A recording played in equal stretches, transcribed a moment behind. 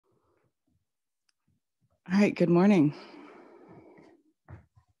All right, good morning.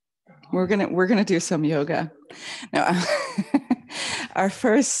 We're gonna do some yoga. Now, our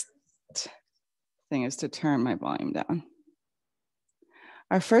first thing is to turn my volume down.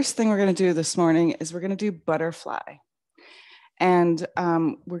 Our first thing we're gonna do this morning is we're gonna do butterfly. And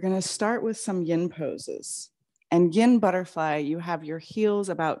we're gonna start with some yin poses. And yin butterfly, you have your heels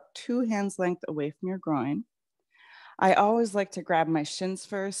about 2 hands length away from your groin. I always like to grab my shins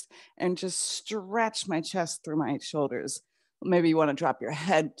first and just stretch my chest through my shoulders. Maybe you want to drop your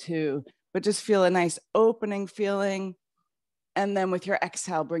head too, but just feel a nice opening feeling. And then with your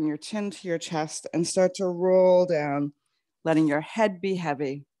exhale, bring your chin to your chest and start to roll down, letting your head be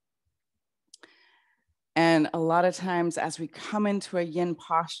heavy. And a lot of times as we come into a yin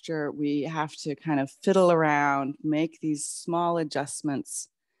posture, we have to kind of fiddle around, make these small adjustments,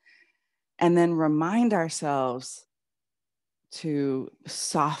 and then remind ourselves to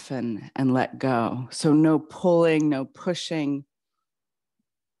soften and let go. So no pulling, no pushing,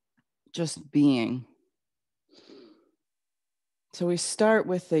 just being. So we start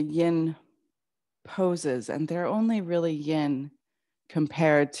with the yin poses, and they're only really yin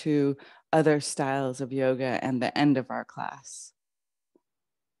compared to other styles of yoga and the end of our class.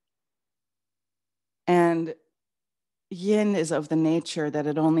 And yin is of the nature that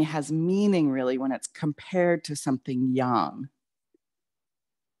it only has meaning really when it's compared to something yang.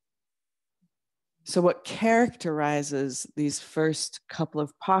 So what characterizes these first couple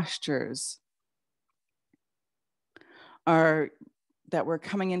of postures are that we're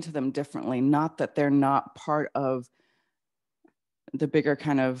coming into them differently, not that they're not part of the bigger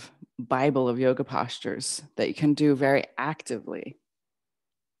kind of Bible of yoga postures that you can do very actively.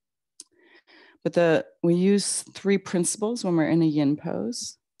 But we use 3 principles when we're in a yin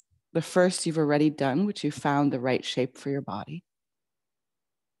pose. The first you've already done, which you found the right shape for your body.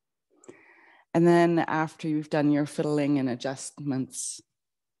 And then after you've done your fiddling and adjustments,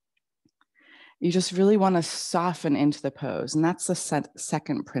 you just really want to soften into the pose. And that's the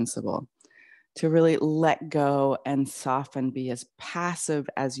second principle, to really let go and soften, be as passive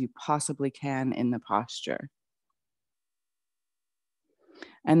as you possibly can in the posture.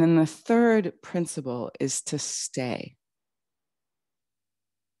 And then the third principle is to stay.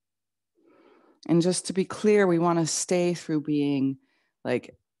 And just to be clear, we want to stay through being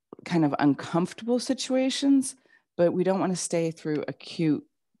like kind of uncomfortable situations, but we don't want to stay through acute,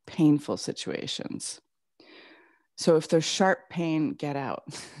 painful situations. So if there's sharp pain, get out.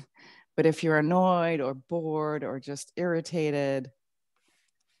 But if you're annoyed or bored or just irritated,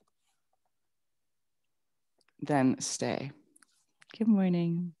 then stay. Good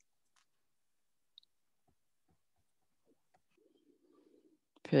morning.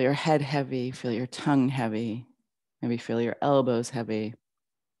 Feel your head heavy, feel your tongue heavy, maybe feel your elbows heavy.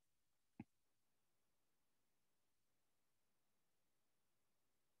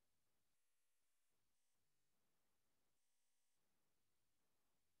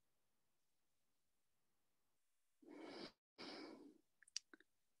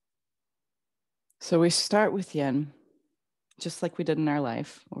 So we start with yin, just like we did in our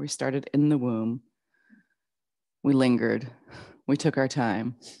life, where we started in the womb. We lingered, we took our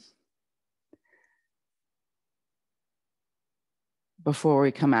time before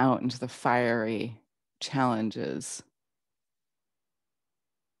we come out into the fiery challenges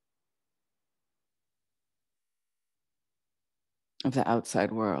of the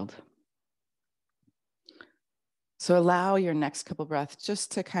outside world. So allow your next couple breaths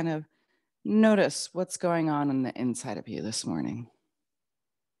just to kind of notice what's going on the inside of you this morning.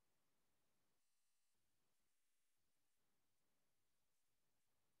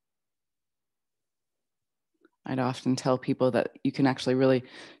 I'd often tell people that you can actually really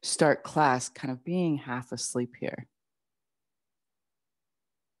start class kind of being half asleep here.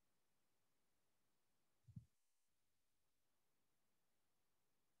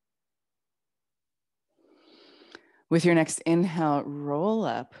 With your next inhale, roll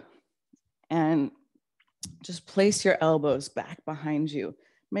up and just place your elbows back behind you.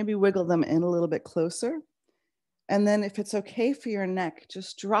 Maybe wiggle them in a little bit closer. And then if it's okay for your neck,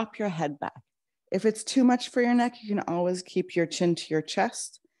 just drop your head back. If it's too much for your neck, you can always keep your chin to your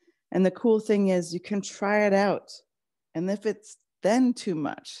chest. And the cool thing is you can try it out. And if it's then too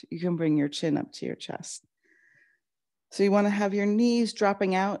much, you can bring your chin up to your chest. So you want to have your knees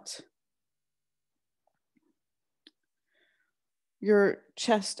dropping out, your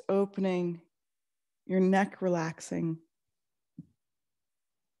chest opening, your neck relaxing.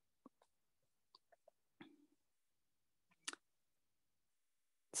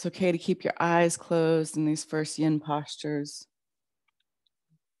 It's okay to keep your eyes closed in these first yin postures.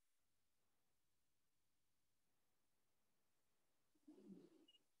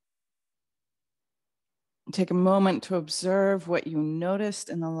 Take a moment to observe what you noticed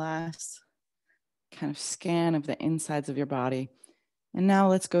in the last kind of scan of the insides of your body. And now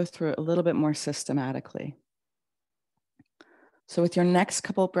let's go through it a little bit more systematically. So with your next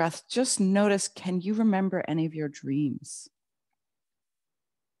couple of breaths, just notice, can you remember any of your dreams?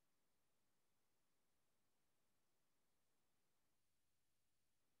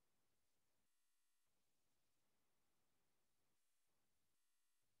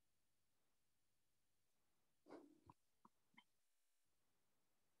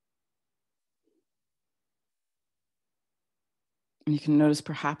 And you can notice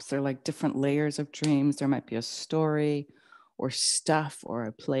perhaps they're like different layers of dreams. There might be a story or stuff or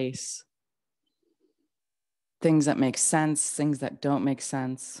a place. Things that make sense, things that don't make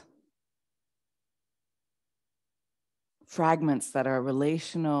sense. Fragments that are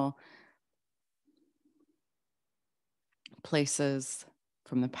relational, places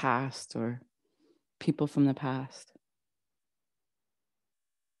from the past or people from the past.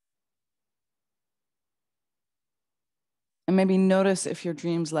 And maybe notice if your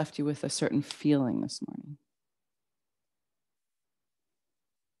dreams left you with a certain feeling this morning.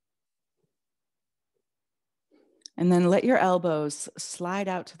 And then let your elbows slide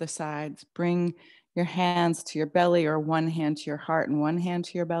out to the sides. Bring your hands to your belly, or one hand to your heart and one hand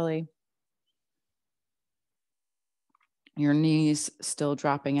to your belly. Your knees still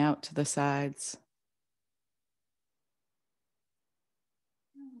dropping out to the sides.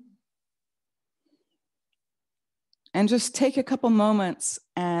 And just take a couple moments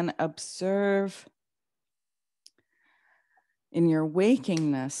and observe in your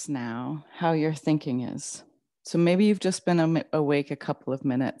wakingness now how your thinking is. So maybe you've just been awake a couple of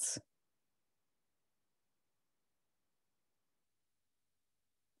minutes.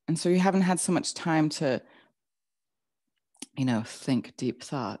 And so you haven't had so much time to, think deep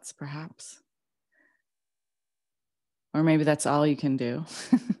thoughts, perhaps. Or maybe that's all you can do.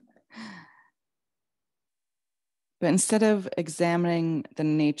 But instead of examining the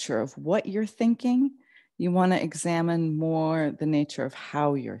nature of what you're thinking, you want to examine more the nature of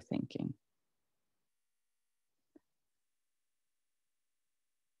how you're thinking.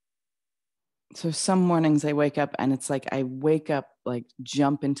 So some mornings I wake up and it's like I wake up, like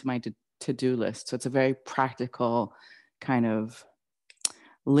jump into my to-do list. So it's a very practical kind of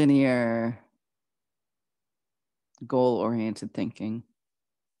linear, goal-oriented thinking.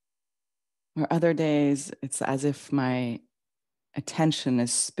 Or other days, it's as if my attention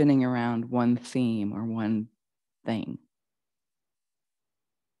is spinning around one theme or one thing.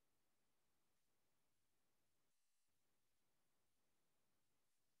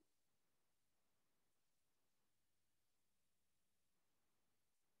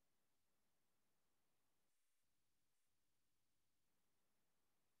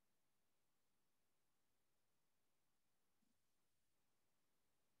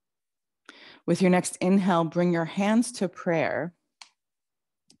 With your next inhale, bring your hands to prayer.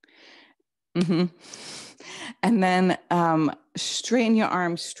 Mm-hmm. And then straighten your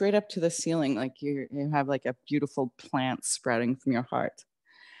arms straight up to the ceiling, like you have like a beautiful plant sprouting from your heart.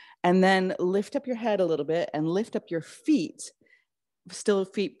 And then lift up your head a little bit and lift up your feet, still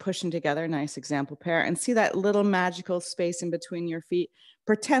feet pushing together, nice example pair, and see that little magical space in between your feet.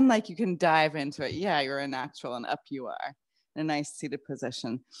 Pretend like you can dive into it. Yeah, you're a natural, and up you are in a nice seated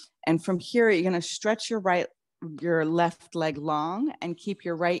position. And from here, you're going to stretch your left leg long and keep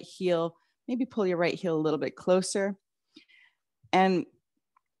your right heel, maybe pull your right heel a little bit closer. And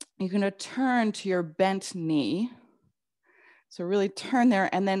you're going to turn to your bent knee. So really turn there,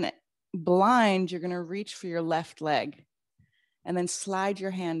 and then blind, you're going to reach for your left leg. And then slide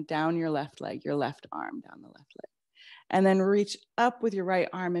your hand down your left leg, your left arm down the left leg. And then reach up with your right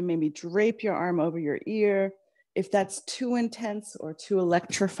arm and maybe drape your arm over your ear. If that's too intense or too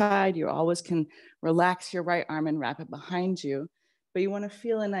electrified, you always can relax your right arm and wrap it behind you. But you want to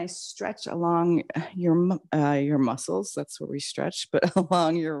feel a nice stretch along your muscles. That's where we stretch, but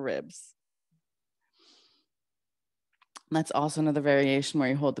along your ribs. And that's also another variation where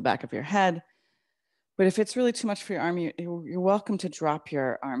you hold the back of your head. But if it's really too much for your arm, you're welcome to drop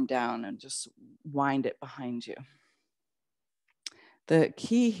your arm down and just wind it behind you. The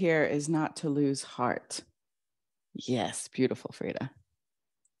key here is not to lose heart. Yes, beautiful, Frida.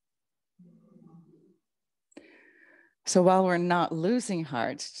 So while we're not losing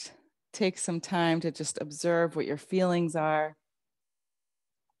heart, take some time to just observe what your feelings are.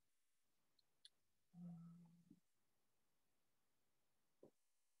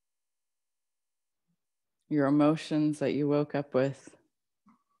 Your emotions that you woke up with.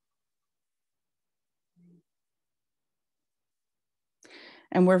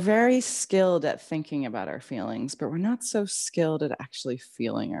 And we're very skilled at thinking about our feelings, but we're not so skilled at actually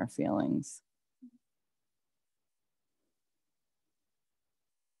feeling our feelings.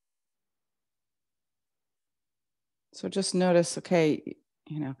 So just notice, okay,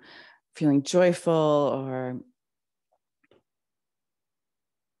 feeling joyful or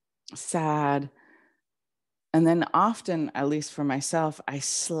sad. And then often, at least for myself, I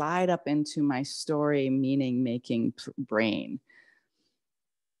slide up into my story meaning making brain.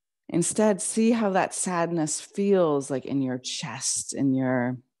 Instead, see how that sadness feels like in your chest, in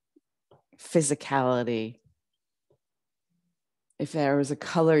your physicality. If there was a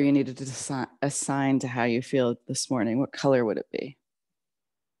color you needed to assign to how you feel this morning, what color would it be?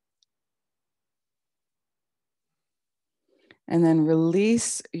 And then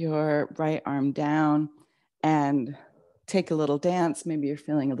release your right arm down and take a little dance. Maybe you're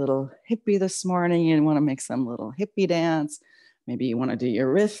feeling a little hippie this morning. You want to make some little hippie dance. Maybe you want to do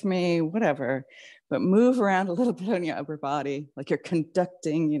eurythmy, whatever. But move around a little bit on your upper body, like you're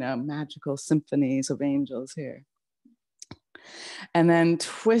conducting, magical symphonies of angels here. And then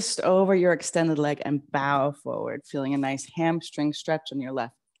twist over your extended leg and bow forward, feeling a nice hamstring stretch on your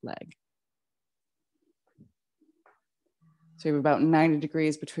left leg. So you have about 90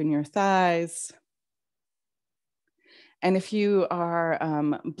 degrees between your thighs. And if you are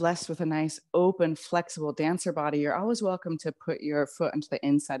blessed with a nice, open, flexible dancer body, you're always welcome to put your foot into the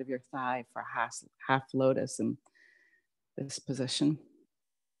inside of your thigh for half lotus in this position.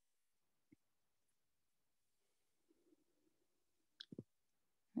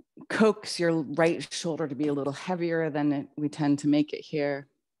 Coax your right shoulder to be a little heavier than we tend to make it here.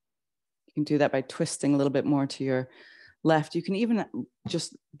 You can do that by twisting a little bit more to your left. You can even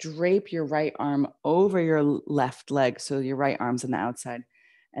just drape your right arm over your left leg so your right arm's on the outside,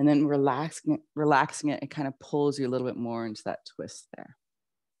 and then relaxing it, it kind of pulls you a little bit more into that twist there.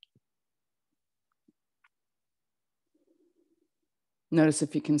 Notice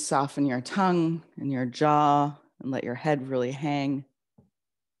if you can soften your tongue and your jaw and let your head really hang.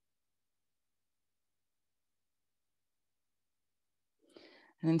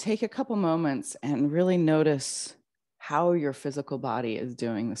 And then take a couple moments and really notice how your physical body is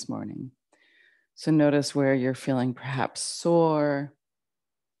doing this morning. So notice where you're feeling perhaps sore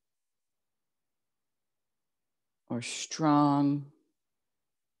or strong.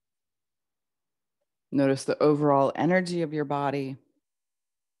 Notice the overall energy of your body.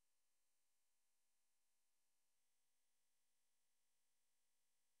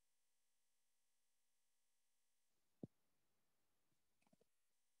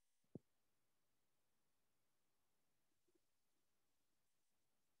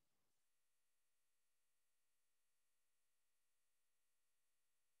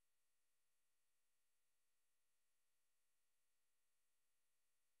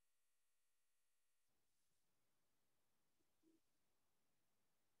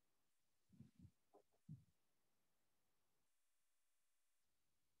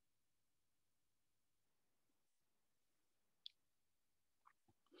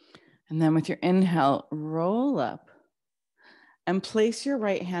 And then with your inhale, roll up and place your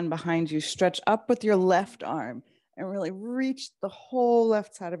right hand behind you. Stretch up with your left arm and really reach the whole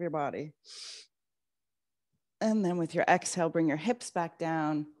left side of your body. And then with your exhale, bring your hips back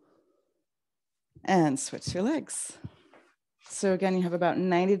down and switch your legs. So again, you have about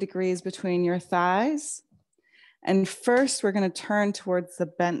 90 degrees between your thighs. And first, we're going to turn towards the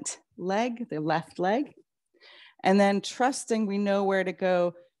bent leg, the left leg. And then trusting we know where to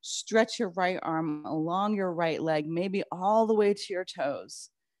go, stretch your right arm along your right leg, maybe all the way to your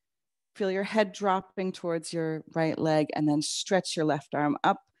toes. Feel your head dropping towards your right leg, and then stretch your left arm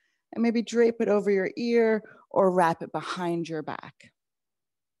up and maybe drape it over your ear or wrap it behind your back.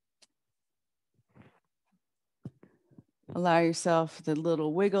 Allow yourself the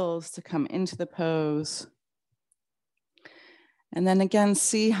little wiggles to come into the pose. And then again,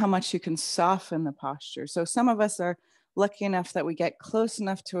 see how much you can soften the posture. So some of us are lucky enough that we get close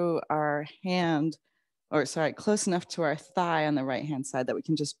enough to our hand, close enough to our thigh on the right-hand side that we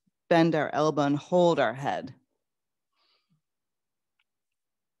can just bend our elbow and hold our head.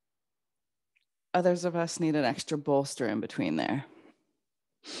 Others of us need an extra bolster in between there.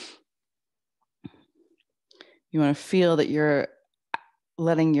 You want to feel that you're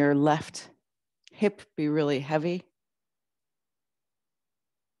letting your left hip be really heavy.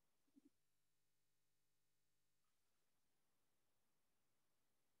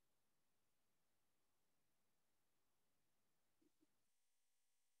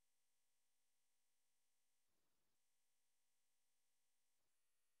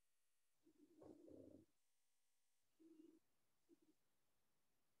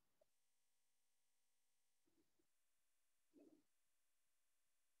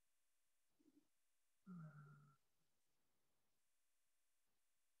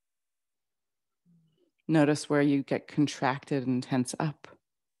 Notice where you get contracted and tense up.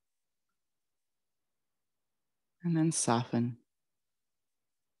 And then soften.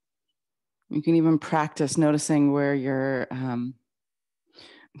 You can even practice noticing where you're, I'm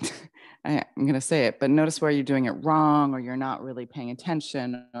going to say it, but notice where you're doing it wrong or you're not really paying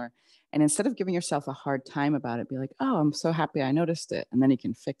attention. And instead of giving yourself a hard time about it, be like, oh, I'm so happy I noticed it. And then you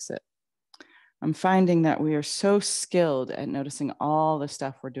can fix it. I'm finding that we are so skilled at noticing all the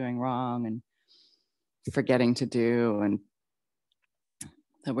stuff we're doing wrong and forgetting to do, and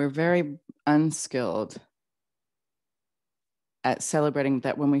that we're very unskilled at celebrating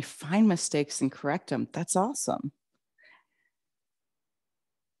that when we find mistakes and correct them. That's awesome.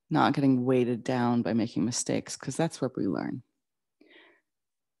 Not getting weighted down by making mistakes, because that's where we learn.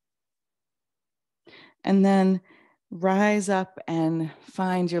 And then rise up and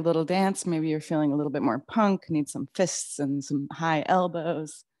find your little dance. Maybe you're feeling a little bit more punk, need some fists and some high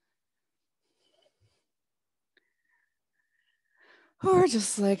elbows. Or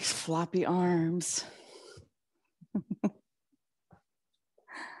just like floppy arms.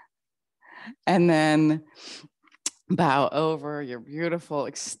 And then bow over your beautiful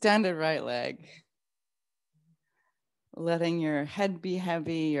extended right leg. Letting your head be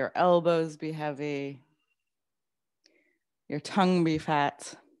heavy, your elbows be heavy, your tongue be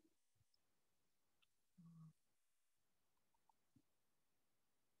fat.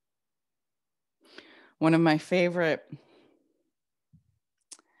 One of my favorite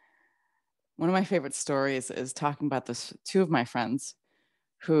stories is talking about this. Two of my friends,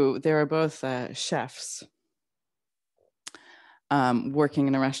 who they were both chefs, working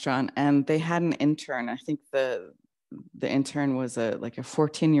in a restaurant, and they had an intern. I think the intern was like a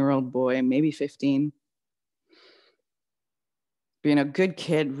 14-year-old boy, maybe 15. Being a good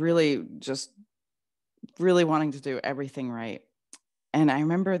kid, really wanting to do everything right. And I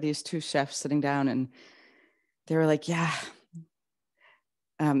remember these two chefs sitting down, and they were like, yeah.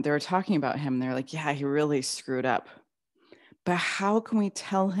 They were talking about him. They're like, yeah, he really screwed up. But how can we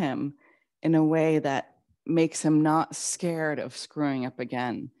tell him in a way that makes him not scared of screwing up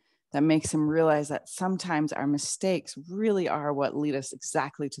again? That makes him realize that sometimes our mistakes really are what lead us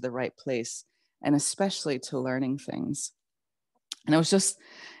exactly to the right place, and especially to learning things. And it was just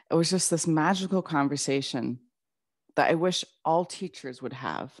this magical conversation that I wish all teachers would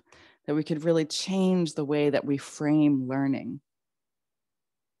have, that we could really change the way that we frame learning.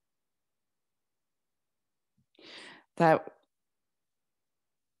 That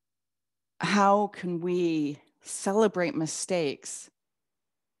how can we celebrate mistakes,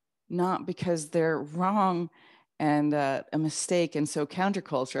 not because they're wrong and a mistake and so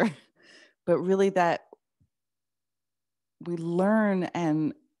counterculture, but really that we learn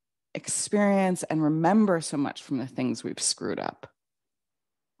and experience and remember so much from the things we've screwed up.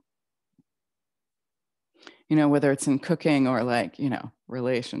 You know, whether it's in cooking or like, you know,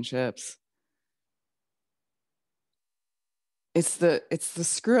 relationships. It's the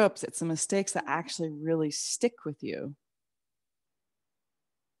screw ups, it's the mistakes that actually really stick with you.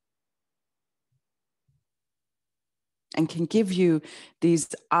 And can give you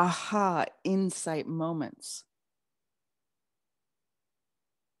these aha insight moments.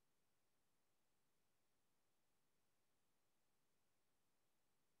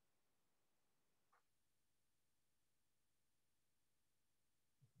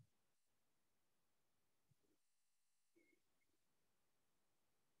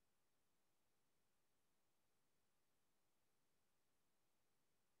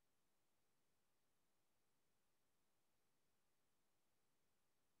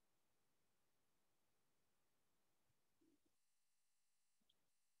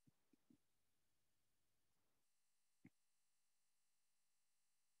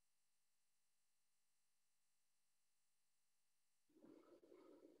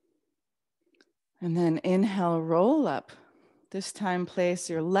 And then inhale, roll up. This time place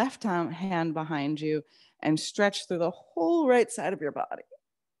your left hand behind you and stretch through the whole right side of your body.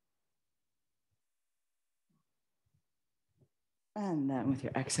 And then with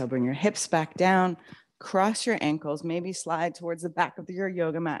your exhale, bring your hips back down, cross your ankles, maybe slide towards the back of your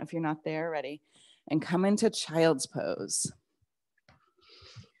yoga mat if you're not there already, and come into child's pose.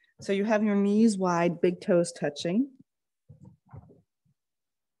 So you have your knees wide, big toes touching.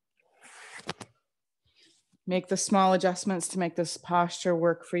 Make the small adjustments to make this posture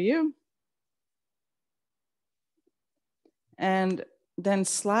work for you. And then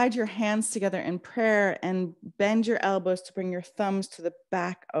slide your hands together in prayer and bend your elbows to bring your thumbs to the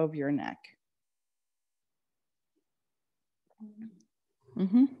back of your neck.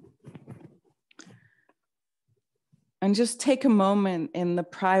 Mm-hmm. And just take a moment in the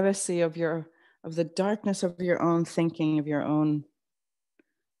privacy of your of the darkness of your own thinking, of your own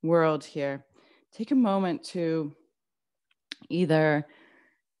world here, take a moment to either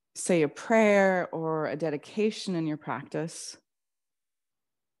say a prayer or a dedication in your practice,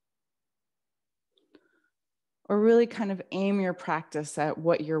 or really kind of aim your practice at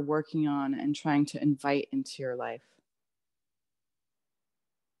what you're working on and trying to invite into your life.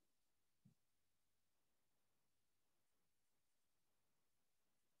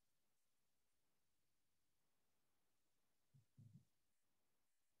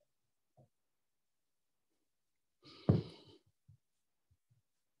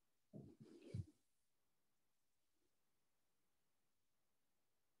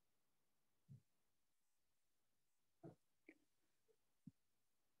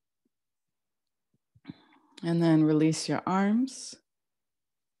 And then release your arms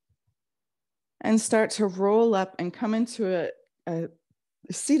and start to roll up and come into a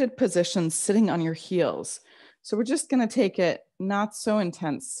seated position, sitting on your heels. So we're just going to take it not so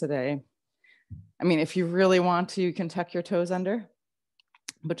intense today. I mean, if you really want to, you can tuck your toes under,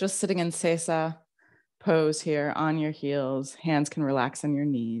 but just sitting in sesa pose here on your heels, hands can relax on your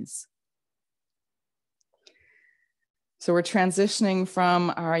knees. So we're transitioning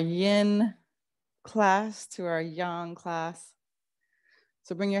from our yin class to our yang class.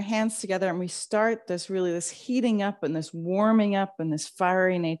 So bring your hands together and we start this heating up and this warming up and this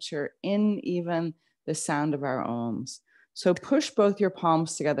fiery nature in even the sound of our ohms. So push both your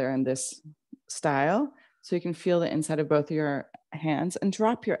palms together in this style so you can feel the inside of both of your hands, and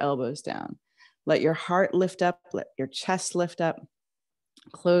drop your elbows down. Let your heart lift up, let your chest lift up,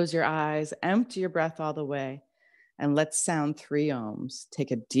 close your eyes, empty your breath all the way, and let's sound 3 ohms.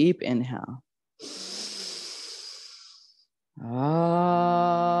 Take a deep inhale.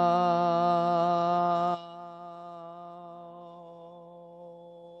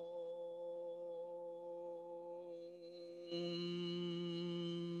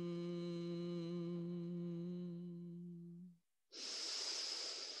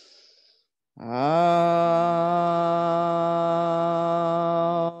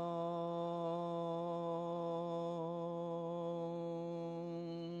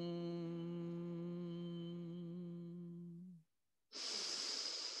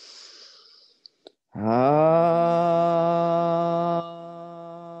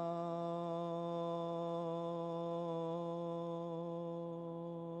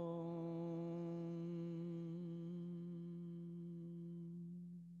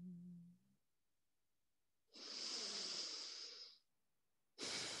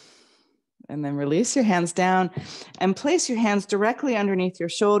 And then release your hands down and place your hands directly underneath your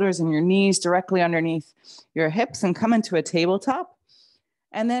shoulders and your knees, directly underneath your hips, and come into a tabletop.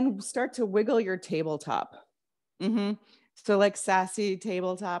 And then start to wiggle your tabletop. So like sassy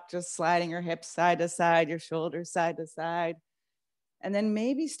tabletop, just sliding your hips side to side, your shoulders side to side. And then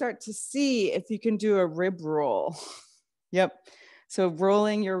maybe start to see if you can do a rib roll. Yep. So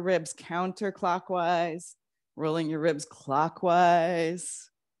rolling your ribs counterclockwise, rolling your ribs clockwise.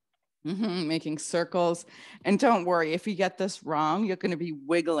 Making circles. And don't worry, if you get this wrong, you're going to be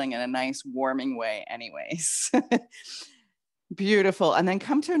wiggling in a nice warming way anyways. Beautiful. And then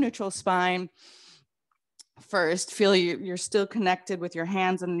come to a neutral spine. First, feel you're still connected with your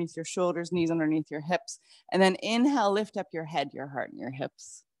hands underneath your shoulders, knees underneath your hips. And then inhale, lift up your head, your heart, and your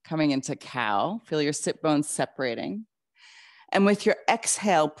hips. Coming into cow. Feel your sit bones separating. And with your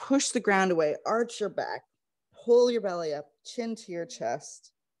exhale, push the ground away, arch your back, pull your belly up, chin to your chest.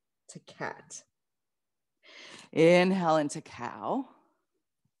 To cat. Inhale into cow.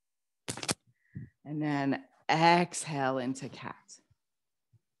 And then exhale into cat.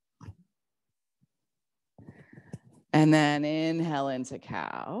 And then inhale into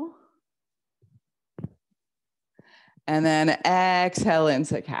cow. And then exhale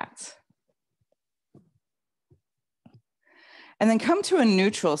into cat. And then come to a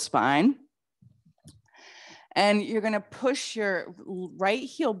neutral spine. And you're going to push your right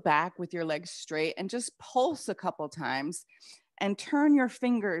heel back with your legs straight and just pulse a couple times and turn your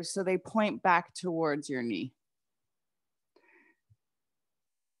fingers so they point back towards your knee.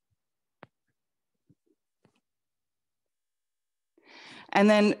 And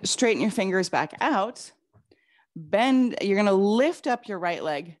then straighten your fingers back out. Bend, you're going to lift up your right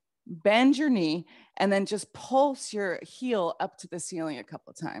leg, bend your knee, and then just pulse your heel up to the ceiling a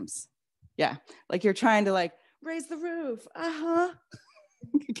couple times. Yeah, like you're trying to raise the roof.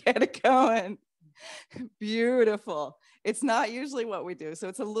 Get it going. Beautiful. It's not usually what we do, so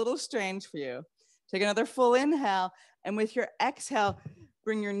it's a little strange for you. Take another full inhale, and with your exhale,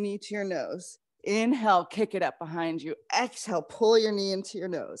 bring your knee to your nose. Inhale, kick it up behind you. Exhale, pull your knee into your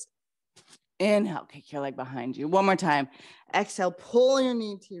nose. Inhale, kick your leg behind you. One more time. Exhale, pull your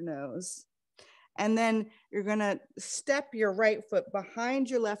knee to your nose. And then you're gonna step your right foot behind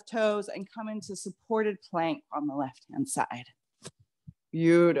your left toes and come into supported plank on the left-hand side.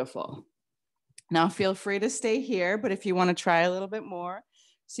 Beautiful. Now feel free to stay here, but if you wanna try a little bit more,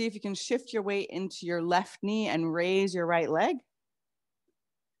 see if you can shift your weight into your left knee and raise your right leg.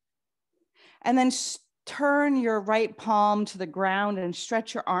 And then turn your right palm to the ground and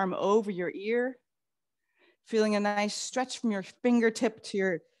stretch your arm over your ear. Feeling a nice stretch from your fingertip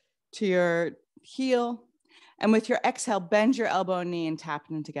to your heel. And with your exhale, bend your elbow and knee and tap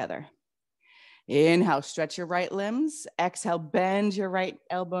them together. Inhale, stretch your right limbs. Exhale, bend your right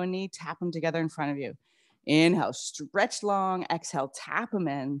elbow and knee, tap them together in front of you. Inhale, stretch long. Exhale, tap them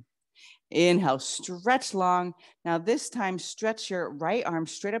in. Inhale, stretch long. Now this time, stretch your right arm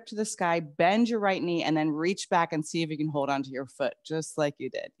straight up to the sky, bend your right knee, and then reach back and see if you can hold onto your foot, just like you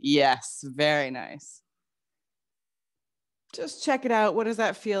did. Yes, very nice. Just check it out. What does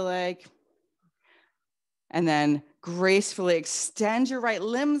that feel like? And then gracefully extend your right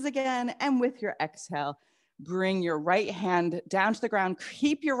limbs again. And with your exhale, bring your right hand down to the ground.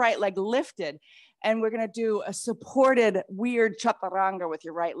 Keep your right leg lifted. And we're going to do a supported weird chaturanga with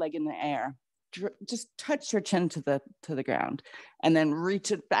your right leg in the air. Just touch your chin to the ground and then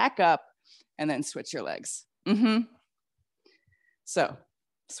reach it back up and then switch your legs. So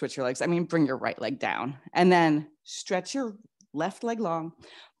switch your legs. I mean, bring your right leg down and then stretch your left leg long,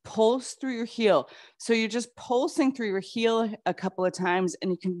 pulse through your heel. So you're just pulsing through your heel a couple of times and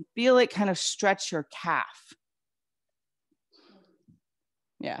you can feel it kind of stretch your calf.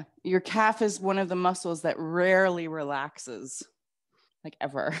 Yeah, your calf is one of the muscles that rarely relaxes, like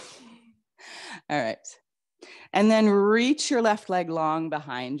ever. All right. And then reach your left leg long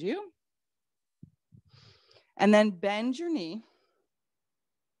behind you. And then bend your knee.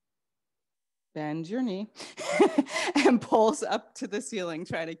 Bend your knee and pulse up to the ceiling.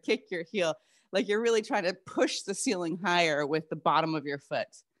 Try to kick your heel like you're really trying to push the ceiling higher with the bottom of your foot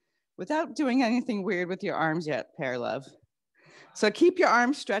without doing anything weird with your arms yet, pair love. So keep your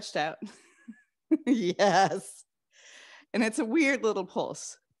arms stretched out. Yes. And it's a weird little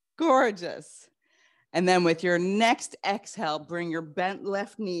pulse. Gorgeous. And then with your next exhale, bring your bent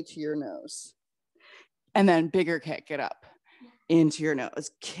left knee to your nose. And then bigger kick it up into your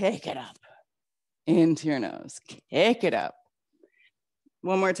nose. Kick it up into your nose. Kick it up.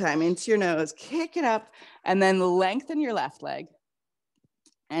 One more time, into your nose. Kick it up. And then lengthen your left leg.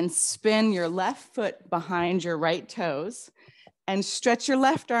 And spin your left foot behind your right toes. And stretch your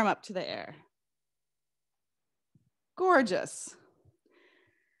left arm up to the air. Gorgeous.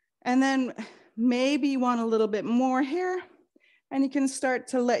 And then maybe you want a little bit more here. And you can start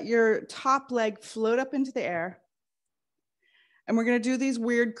to let your top leg float up into the air. And we're going to do these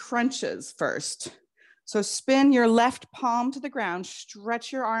weird crunches first. So spin your left palm to the ground,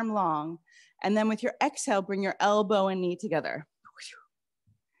 stretch your arm long. And then with your exhale, bring your elbow and knee together.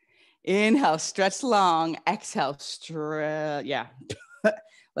 Inhale, stretch long. Exhale, stretch. Yeah.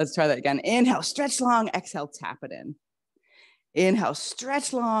 Let's try that again. Inhale, stretch long. Exhale, tap it in. Inhale,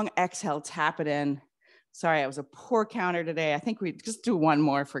 stretch long. Exhale, tap it in. Sorry, I was a poor counter today. I think we just do one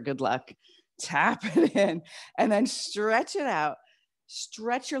more for good luck. Tap it in and then stretch it out.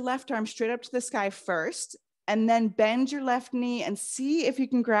 Stretch your left arm straight up to the sky first, and then bend your left knee and see if you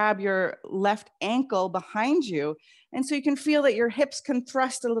can grab your left ankle behind you. And so you can feel that your hips can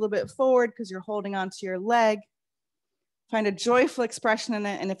thrust a little bit forward because you're holding onto your leg. Find a joyful expression in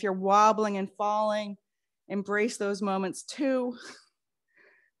it. And if you're wobbling and falling, embrace those moments too.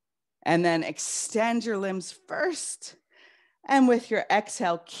 And then extend your limbs first. And with your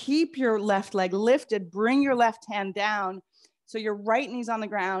exhale, keep your left leg lifted. Bring your left hand down. So your right knee's on the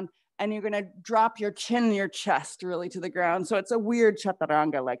ground. And you're going to drop your chin and your chest really to the ground. So it's a weird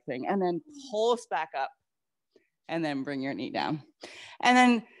chaturanga-like thing. And then pulse back up. And then bring your knee down. And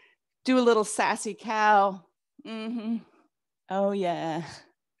then do a little sassy cow. Oh, yeah.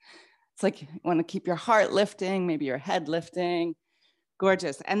 It's like you want to keep your heart lifting, maybe your head lifting.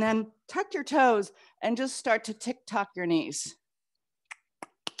 Gorgeous. And then tuck your toes and just start to tick-tock your knees.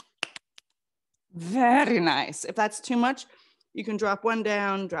 Very nice. If that's too much, you can drop one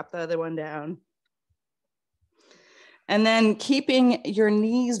down, drop the other one down. And then keeping your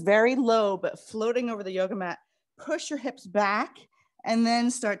knees very low, but floating over the yoga mat, push your hips back and then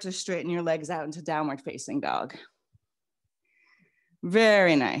start to straighten your legs out into downward facing dog.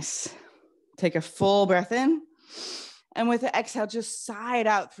 Very nice. Take a full breath in. And with the exhale, just sigh it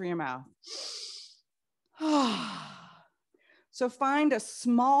out through your mouth. So find a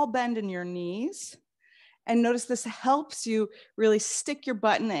small bend in your knees. And notice this helps you really stick your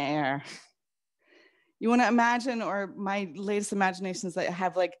butt in the air. You want to imagine, or my latest imaginations that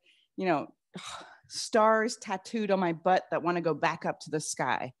have like, you know, stars tattooed on my butt that want to go back up to the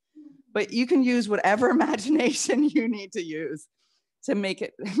sky. But you can use whatever imagination you need to use to make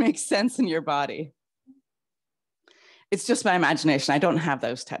it make sense in your body. It's just my imagination. I don't have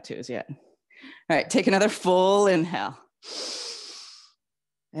those tattoos yet. All right, take another full inhale.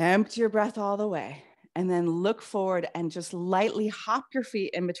 Empty your breath all the way. And then look forward and just lightly hop your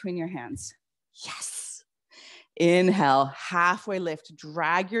feet in between your hands. Yes. Inhale, halfway lift.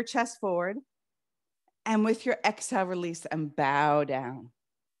 Drag your chest forward. And with your exhale, release and bow down.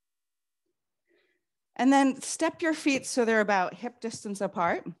 And then step your feet so they're about hip distance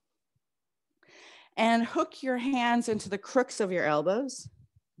apart. And hook your hands into the crooks of your elbows.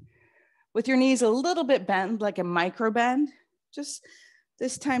 With your knees a little bit bent, like a micro bend. Just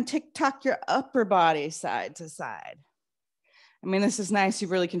this time, tick-tock your upper body side to side. I mean, this is nice. You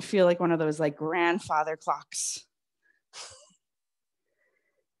really can feel like one of those like grandfather clocks.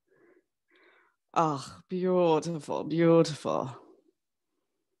 Oh, beautiful, beautiful.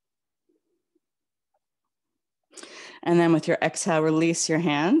 And then with your exhale, release your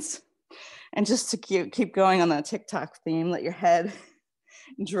hands. And just to keep going on the TikTok theme, let your head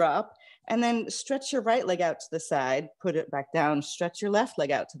drop. And then stretch your right leg out to the side, put it back down, stretch your left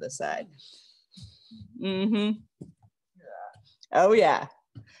leg out to the side. Mm-hmm. Oh, yeah.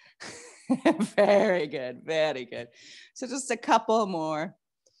 Very good, very good. So just a couple more.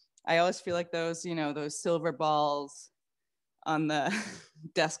 I always feel like those, you know, those silver balls on the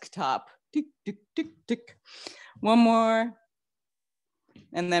desktop. Tick, tick, tick, tick. One more.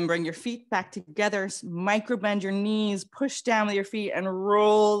 And then bring your feet back together, micro bend your knees, push down with your feet and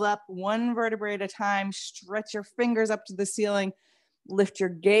roll up one vertebrae at a time. Stretch your fingers up to the ceiling, lift your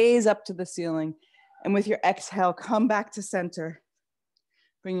gaze up to the ceiling. And with your exhale, come back to center.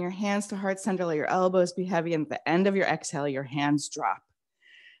 Bring your hands to heart center, let your elbows be heavy. And at the end of your exhale, your hands drop.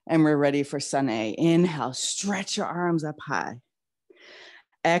 And we're ready for Sun A. Inhale, stretch your arms up high.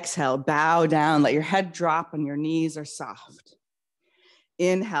 Exhale, bow down, let your head drop and your knees are soft.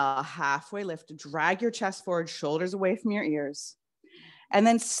 Inhale, halfway lift, drag your chest forward, shoulders away from your ears, and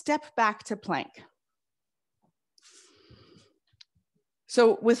then step back to plank.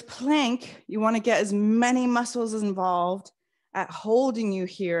 So with plank, you want to get as many muscles involved at holding you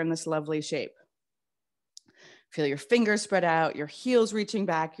here in this lovely shape. Feel your fingers spread out, your heels reaching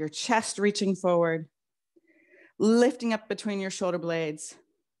back, your chest reaching forward, lifting up between your shoulder blades.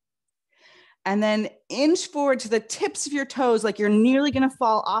 And then inch forward to the tips of your toes like you're nearly going to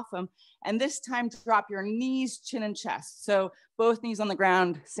fall off them. And this time drop your knees, chin, and chest. So both knees on the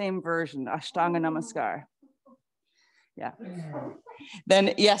ground, same version, Ashtanga Namaskar. Yeah.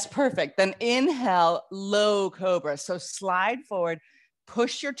 Then, yes, perfect. Then inhale, low cobra. So slide forward,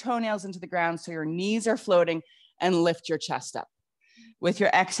 push your toenails into the ground so your knees are floating and lift your chest up. With your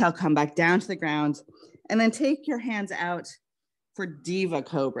exhale, come back down to the ground and then take your hands out for Diva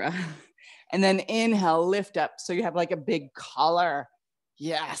Cobra. And then inhale, lift up. So you have like a big collar.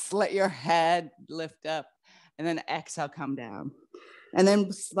 Yes, let your head lift up. And then exhale, come down. And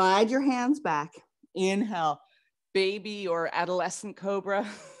then slide your hands back. Inhale, baby or adolescent cobra.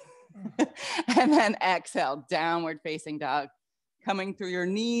 And then exhale, downward facing dog. Coming through your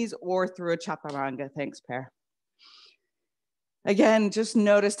knees or through a chaturanga. Thanks, pair. Again, just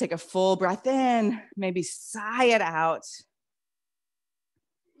notice, take a full breath in, maybe sigh it out.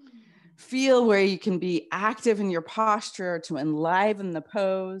 Feel where you can be active in your posture to enliven the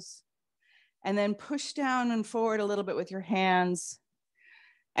pose. And then push down and forward a little bit with your hands.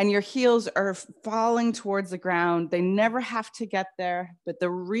 And your heels are falling towards the ground. They never have to get there, but the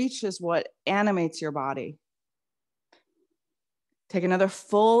reach is what animates your body. Take another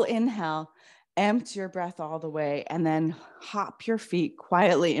full inhale, empty your breath all the way, and then hop your feet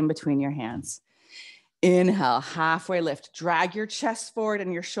quietly in between your hands. Inhale, halfway lift, drag your chest forward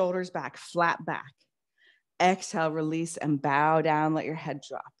and your shoulders back, flat back. Exhale, release and bow down, let your head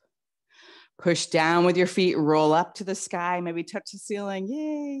drop. Push down with your feet, roll up to the sky, maybe touch the ceiling,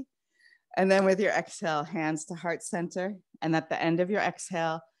 yay. And then with your exhale, hands to heart center. And at the end of your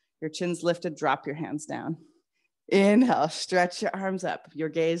exhale, your chin's lifted, drop your hands down. Inhale, stretch your arms up, your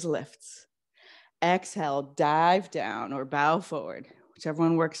gaze lifts. Exhale, dive down or bow forward, whichever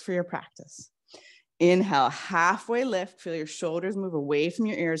one works for your practice. Inhale, halfway lift, feel your shoulders move away from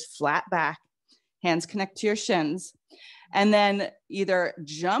your ears, flat back, hands connect to your shins. And then either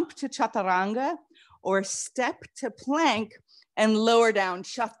jump to chaturanga or step to plank and lower down,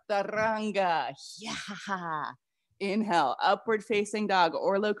 chaturanga. Yeah. Inhale, upward facing dog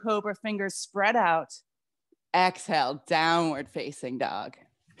or low cobra, fingers spread out. Exhale, downward facing dog.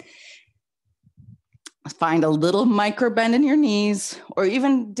 Find a little micro bend in your knees, or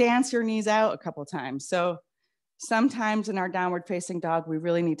even dance your knees out a couple times. So sometimes in our downward facing dog, we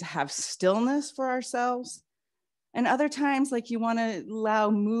really need to have stillness for ourselves. And other times, like, you want to allow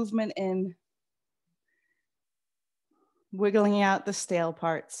movement in, wiggling out the stale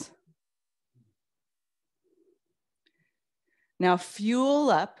parts. Now fuel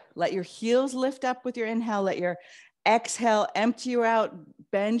up, let your heels lift up with your inhale, let your exhale empty you out,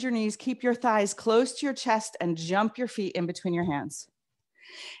 bend your knees, keep your thighs close to your chest, and jump your feet in between your hands.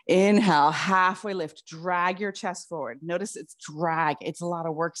 Inhale, halfway lift, drag your chest forward. Notice it's drag, it's a lot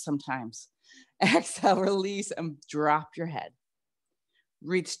of work sometimes. Exhale, release, and drop your head.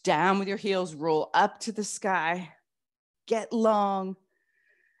 Reach down with your heels, roll up to the sky, get long,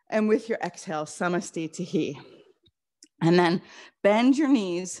 and with your exhale, samastitihi. And then bend your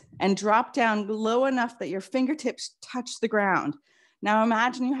knees and drop down low enough that your fingertips touch the ground. Now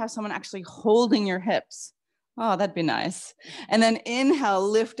imagine you have someone actually holding your hips. Oh, that'd be nice. And then inhale,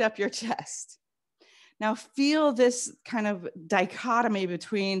 lift up your chest. Now feel this kind of dichotomy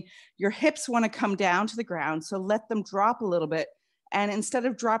between your hips want to come down to the ground, so let them drop a little bit. And instead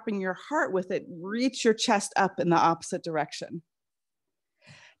of dropping your heart with it, reach your chest up in the opposite direction.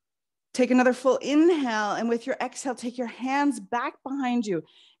 Take another full inhale, and with your exhale, take your hands back behind you.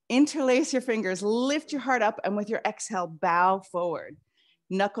 Interlace your fingers, lift your heart up, and with your exhale, bow forward.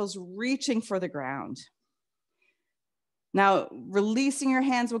 Knuckles reaching for the ground. Now, releasing your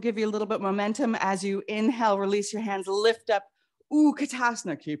hands will give you a little bit of momentum. As you inhale, release your hands, lift up.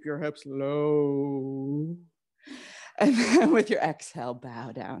 Utkatasana, keep your hips low. And then with your exhale,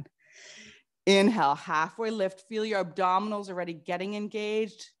 bow down. Inhale, halfway lift. Feel your abdominals already getting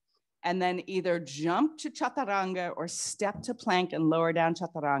engaged. And then either jump to chaturanga or step to plank and lower down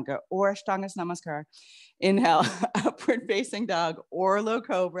chaturanga or Ashtangas Namaskar. Inhale, upward facing dog or low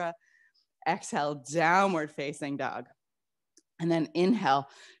cobra. Exhale, downward facing dog. And then inhale,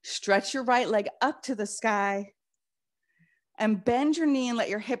 stretch your right leg up to the sky and bend your knee and let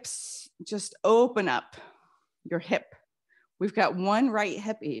your hips just open up your hip. We've got one right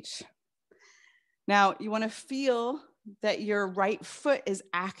hip each. Now you want to feel that your right foot is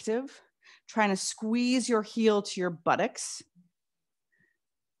active, trying to squeeze your heel to your buttocks.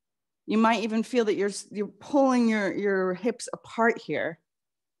 You might even feel that you're pulling your hips apart here.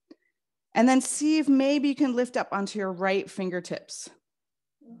 And then see if maybe you can lift up onto your right fingertips.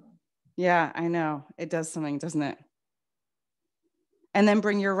 Yeah, I know. It does something, doesn't it? And then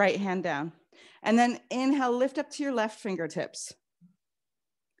bring your right hand down. And then inhale, lift up to your left fingertips.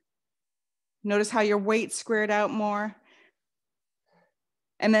 Notice how your weight's squared out more.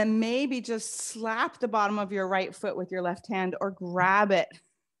 And then maybe just slap the bottom of your right foot with your left hand or grab it.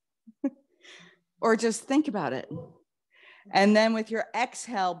 Or just think about it. And then with your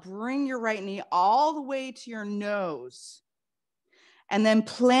exhale, bring your right knee all the way to your nose. And then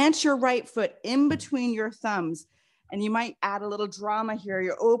plant your right foot in between your thumbs. And you might add a little drama here.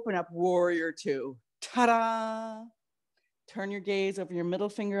 You open up warrior two. Ta-da! Turn your gaze over your middle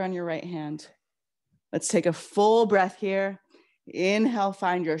finger on your right hand. Let's take a full breath here. Inhale,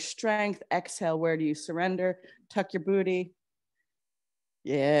 find your strength. Exhale, where do you surrender? Tuck your booty.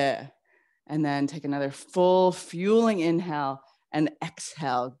 Yeah. And then take another full fueling inhale and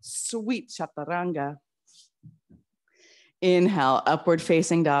exhale, sweet chaturanga. Inhale, upward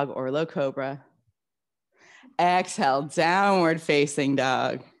facing dog or low cobra. Exhale, downward facing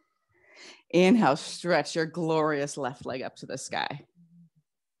dog. Inhale, stretch your glorious left leg up to the sky.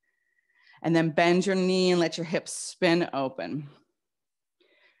 And then bend your knee and let your hips spin open.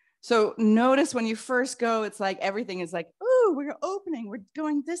 So notice when you first go, it's like everything is like, ooh, we're opening, we're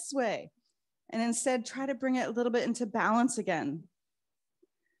going this way. And instead, try to bring it a little bit into balance again.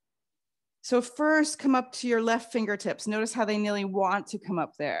 So first, come up to your left fingertips. Notice how they nearly want to come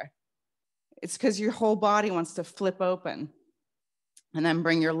up there. It's because your whole body wants to flip open. And then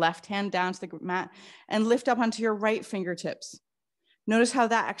bring your left hand down to the mat and lift up onto your right fingertips. Notice how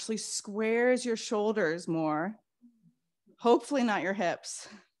that actually squares your shoulders more. Hopefully not your hips.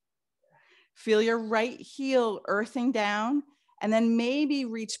 Feel your right heel earthing down, and then maybe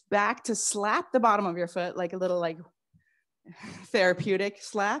reach back to slap the bottom of your foot, like a little like therapeutic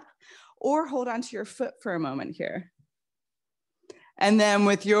slap, or hold onto your foot for a moment here. And then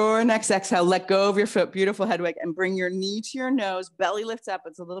with your next exhale, let go of your foot, beautiful head wag, and bring your knee to your nose, belly lifts up.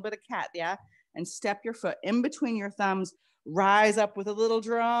 It's a little bit of cat, yeah? And step your foot in between your thumbs, rise up with a little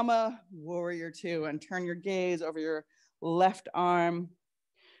drama, warrior two, and turn your gaze over your left arm.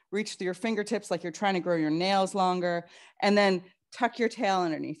 Reach through your fingertips like you're trying to grow your nails longer, and then tuck your tail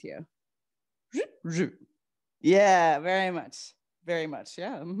underneath you. Yeah, very much,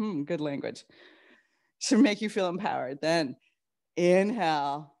 yeah, good language. Should make you feel empowered. Then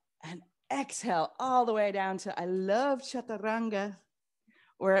inhale and exhale all the way down to I love chaturanga,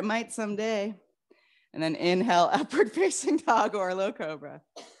 or it might someday. And then inhale, upward facing dog or low cobra.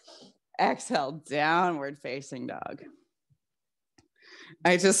 Exhale, downward facing dog.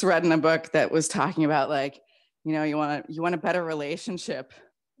 I just read in a book that was talking about, like, you know, you want a better relationship.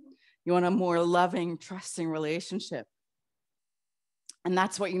 You want a more loving, trusting relationship. And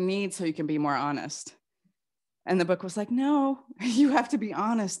that's what you need so you can be more honest. And the book was like, no, you have to be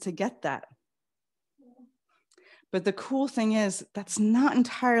honest to get that. But the cool thing is, that's not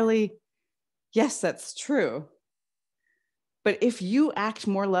entirely, yes, that's true. But if you act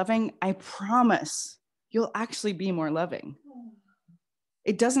more loving, I promise you'll actually be more loving.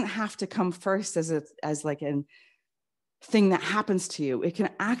 It doesn't have to come first as like a thing that happens to you. It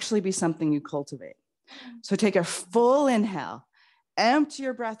can actually be something you cultivate. So take a full inhale, empty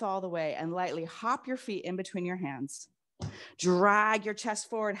your breath all the way, and lightly hop your feet in between your hands. Drag your chest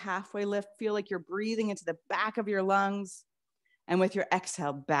forward, halfway lift. Feel like you're breathing into the back of your lungs. And with your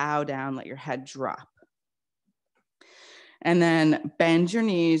exhale, bow down, let your head drop. And then bend your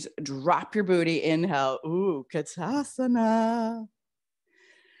knees, drop your booty, inhale, Utkatasana.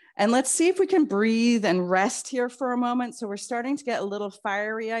 And let's see if we can breathe and rest here for a moment. So we're starting to get a little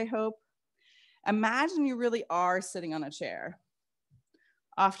fiery, I hope. Imagine you really are sitting on a chair,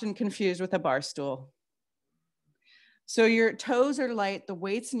 often confused with a bar stool. So your toes are light, the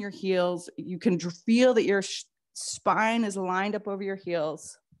weight's in your heels. You can feel that your spine is lined up over your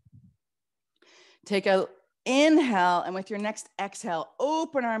heels. Take a inhale, and with your next exhale,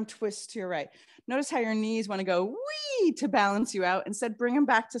 open arm twist to your right. Notice how your knees want to go wee to balance you out. Instead, bring them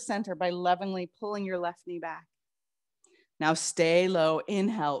back to center by lovingly pulling your left knee back. Now stay low,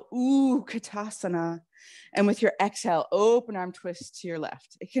 inhale, Utkatasana. And with your exhale, open arm twist to your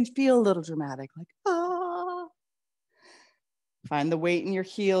left. It can feel a little dramatic, like, ah. Find the weight in your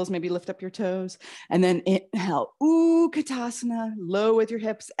heels, maybe lift up your toes. And then inhale, Utkatasana, low with your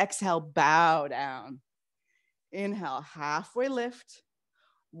hips. Exhale, bow down. Inhale, halfway lift,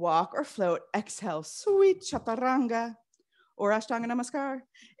 walk or float. Exhale, sweet chaturanga or ashtanga namaskar.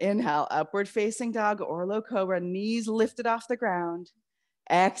 Inhale, upward facing dog or low cobra, knees lifted off the ground.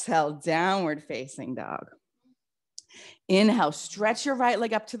 Exhale, downward facing dog. Inhale, stretch your right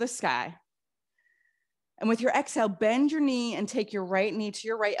leg up to the sky. And with your exhale, bend your knee and take your right knee to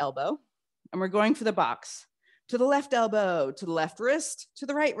your right elbow. And we're going for the box. To the left elbow, to the left wrist, to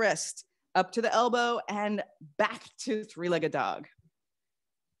the right wrist, up to the elbow, and back to three-legged dog.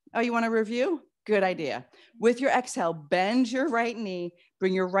 Oh, you want to review? Good idea. With your exhale, bend your right knee,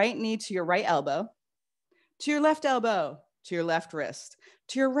 bring your right knee to your right elbow, to your left elbow, to your left wrist,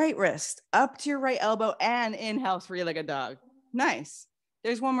 to your right wrist, up to your right elbow, and inhale, three-legged dog. Nice.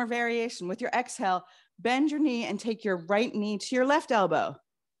 There's one more variation. With your exhale, bend your knee and take your right knee to your left elbow,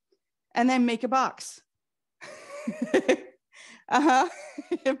 and then make a box.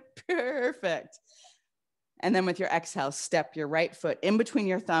 Perfect. And then with your exhale, step your right foot in between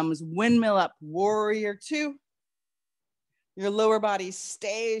your thumbs, windmill up, warrior two. Your lower body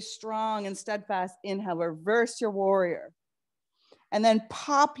stays strong and steadfast. Inhale, reverse your warrior. And then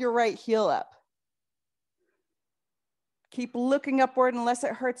pop your right heel up. Keep looking upward unless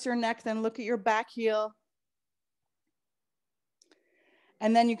it hurts your neck, then look at your back heel.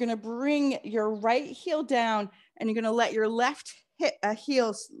 And then you're gonna bring your right heel down and you're gonna let your left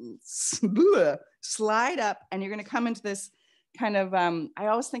heel slide up, and you're gonna come into this kind of, I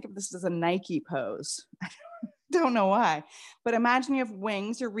always think of this as a Nike pose. I don't know why, but imagine you have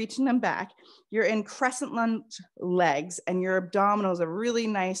wings, you're reaching them back, you're in crescent lunge legs, and your abdominals are really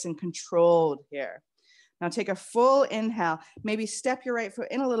nice and controlled here. Now take a full inhale, maybe step your right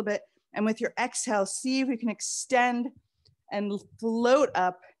foot in a little bit, and with your exhale, see if you can extend and float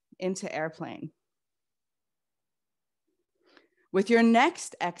up into airplane. With your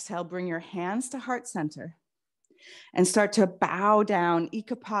next exhale, bring your hands to heart center and start to bow down,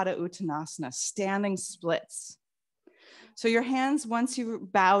 Ekapada Uttanasana, standing splits. So your hands, once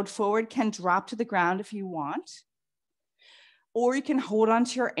you've bowed forward, can drop to the ground if you want, or you can hold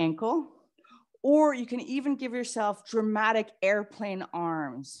onto your ankle, or you can even give yourself dramatic airplane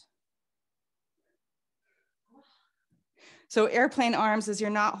arms. So airplane arms is you're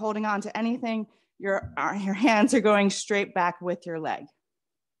not holding on to anything, your hands are going straight back with your leg.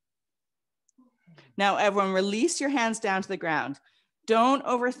 Now everyone, release your hands down to the ground. Don't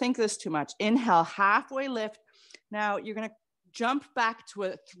overthink this too much. Inhale, halfway lift. Now you're gonna jump back to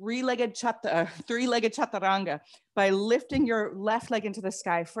a three-legged chaturanga by lifting your left leg into the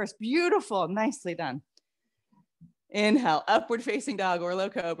sky first. Beautiful, nicely done. Inhale, upward facing dog or low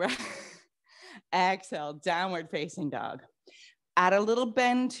cobra. Exhale, downward facing dog. Add a little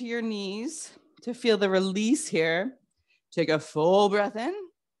bend to your knees to feel the release here. Take a full breath in.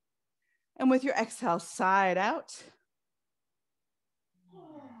 And with your exhale, side out.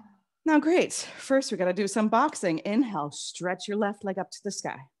 Now, great. First, we got to do some boxing. Inhale, stretch your left leg up to the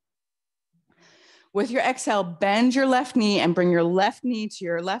sky. With your exhale, bend your left knee and bring your left knee to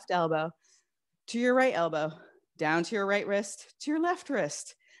your left elbow, to your right elbow, down to your right wrist, to your left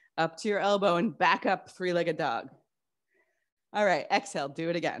wrist, up to your elbow, and back up, three-legged dog. All right, exhale, do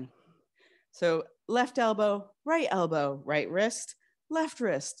it again. So left elbow, right wrist, left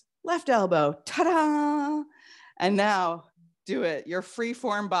elbow, ta-da! And now do it, your free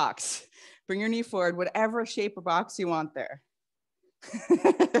form box. Bring your knee forward, whatever shape of box you want there.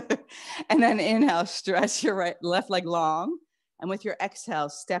 And then inhale, stretch your left leg long. And with your exhale,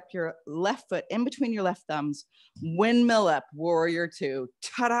 step your left foot in between your left thumbs, windmill up, warrior two,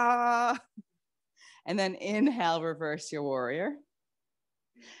 ta-da! And then inhale, reverse your warrior.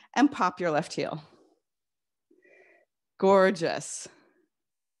 And pop your left heel. Gorgeous.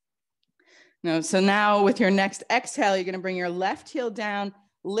 No, so now with your next exhale, you're gonna bring your left heel down,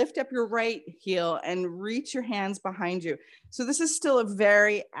 lift up your right heel and reach your hands behind you. So this is still a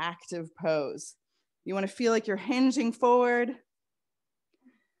very active pose. You wanna feel like you're hinging forward,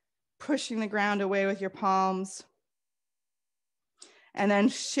 pushing the ground away with your palms. And then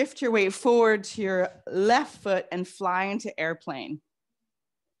shift your weight forward to your left foot and fly into airplane.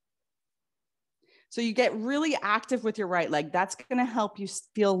 So you get really active with your right leg. That's gonna help you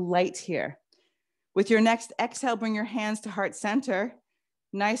feel light here. With your next exhale, bring your hands to heart center.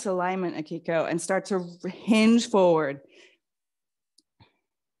 Nice alignment, Akiko, and start to hinge forward.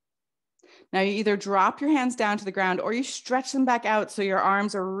 Now you either drop your hands down to the ground or you stretch them back out so your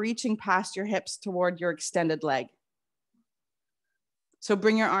arms are reaching past your hips toward your extended leg. So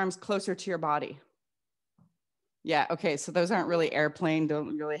bring your arms closer to your body. Yeah, okay, so those aren't really airplane,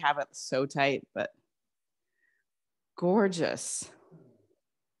 don't really have it so tight, but gorgeous.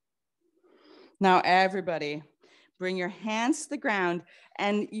 Now everybody, bring your hands to the ground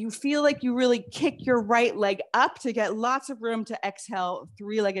and you feel like you really kick your right leg up to get lots of room to exhale,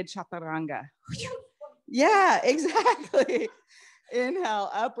 three-legged chaturanga. Yeah, exactly. Inhale,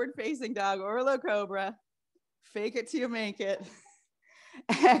 upward facing dog or low cobra. Fake it till you make it.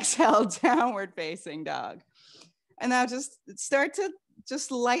 Exhale, downward facing dog. And now just start to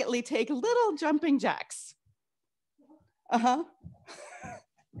just lightly take little jumping jacks. Uh-huh.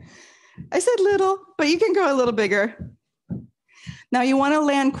 I said little, but you can go a little bigger. Now you want to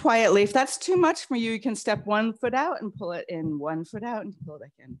land quietly. If that's too much for you, you can step one foot out and pull it in, one foot out and pull it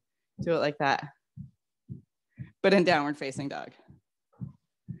back in. Do it like that, but in downward facing dog.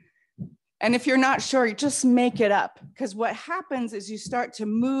 And if you're not sure, you just make it up, because what happens is you start to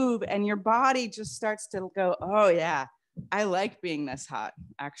move and your body just starts to go, oh yeah, I like being this hot,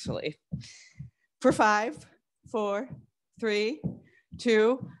 actually. For 5, 4, 3,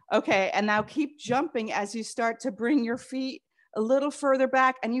 2, okay, and now keep jumping as you start to bring your feet a little further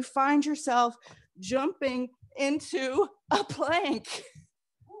back and you find yourself jumping into a plank.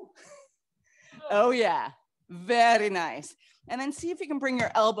 Oh yeah, very nice. And then see if you can bring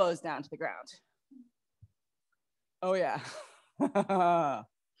your elbows down to the ground. Oh yeah.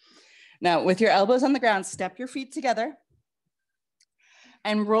 Now with your elbows on the ground, step your feet together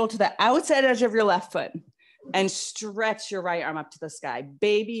and roll to the outside edge of your left foot and stretch your right arm up to the sky.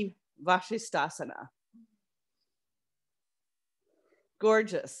 Baby Vashisthasana.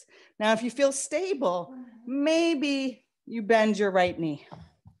 Gorgeous. Now, if you feel stable, maybe you bend your right knee.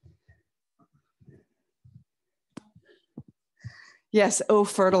 Yes, oh,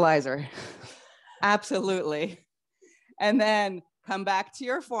 fertilizer. Absolutely. And then come back to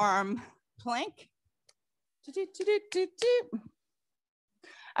your forearm plank.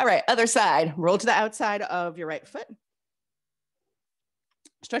 All right, other side. Roll to the outside of your right foot.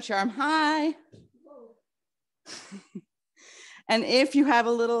 Stretch your arm high. And if you have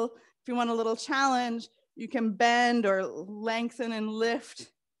if you want a little challenge, you can bend or lengthen and lift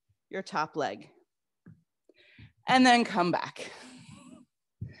your top leg. And then come back.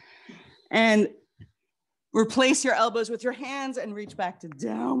 And replace your elbows with your hands and reach back to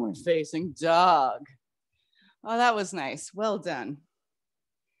downward facing dog. Oh, that was nice. Well done.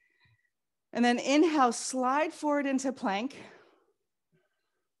 And then inhale, slide forward into plank.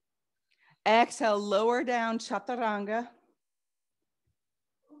 Exhale, lower down, chaturanga.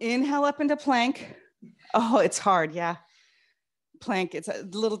 Inhale up into plank. Oh, it's hard, yeah. Plank, it's a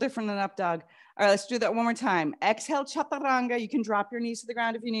little different than up dog. All right, let's do that one more time. Exhale, chaturanga. You can drop your knees to the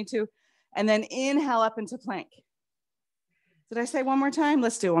ground if you need to. And then inhale up into plank. Did I say one more time?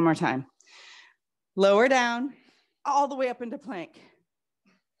 Let's do it one more time. Lower down, all the way up into plank.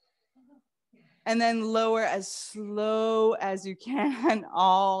 And then lower as slow as you can,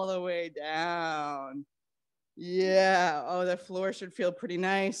 all the way down. Yeah, oh, the floor should feel pretty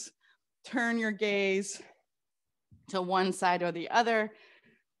nice. Turn your gaze to one side or the other.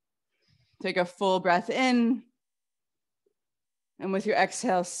 Take a full breath in. And with your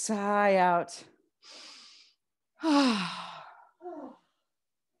exhale, sigh out.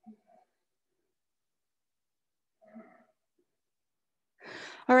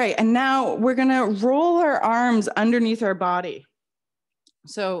 All right, and now we're gonna roll our arms underneath our body.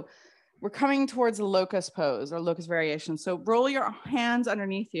 So we're coming towards a locust pose or locust variation. So roll your hands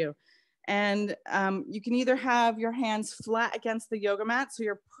underneath you. And you can either have your hands flat against the yoga mat, so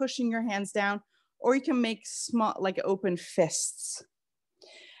you're pushing your hands down, or you can make small, like open fists.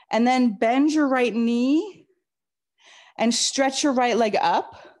 And then bend your right knee and stretch your right leg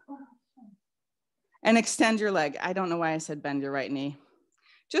up and extend your leg. I don't know why I said bend your right knee.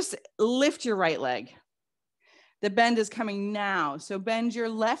 Just lift your right leg. The bend is coming now. So bend your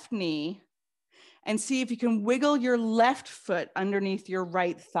left knee and see if you can wiggle your left foot underneath your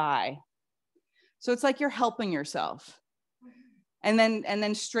right thigh. So it's like you're helping yourself. And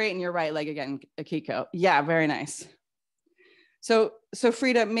then straighten your right leg again, Akiko. Yeah, very nice. So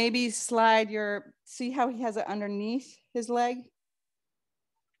Frida, maybe slide see how he has it underneath his leg?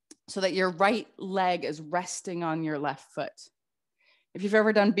 So that your right leg is resting on your left foot. If you've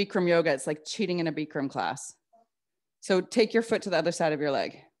ever done Bikram yoga, it's like cheating in a Bikram class. So take your foot to the other side of your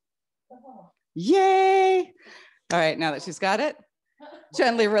leg. Yay! All right, now that she's got it,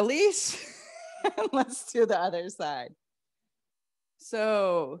 gently release. Let's do the other side.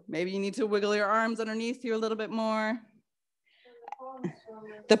 So maybe you need to wiggle your arms underneath you a little bit more.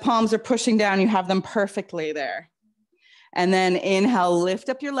 The palms are pushing down. You have them perfectly there. And then inhale, lift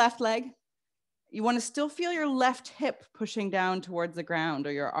up your left leg. You want to still feel your left hip pushing down towards the ground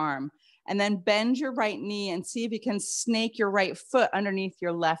or your arm. And then bend your right knee and see if you can snake your right foot underneath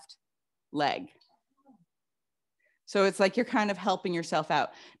your left leg. So it's like you're kind of helping yourself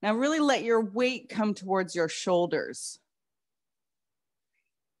out. Now really let your weight come towards your shoulders.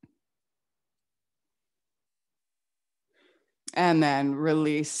 And then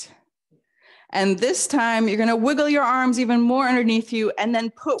release. And this time you're gonna wiggle your arms even more underneath you and then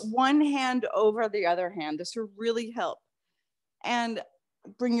put one hand over the other hand. This will really help. And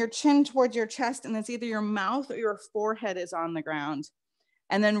bring your chin towards your chest, and it's either your mouth or your forehead is on the ground.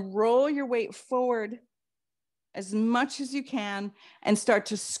 And then roll your weight forward as much as you can and start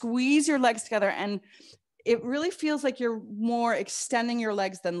to squeeze your legs together. And it really feels like you're more extending your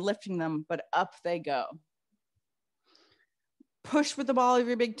legs than lifting them, but up they go. Push with the ball of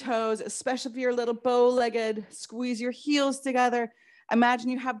your big toes, especially if you're a little bow-legged. Squeeze your heels together. Imagine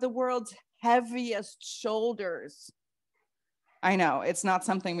you have the world's heaviest shoulders. I know, it's not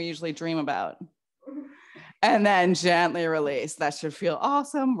something we usually dream about. And then gently release. That should feel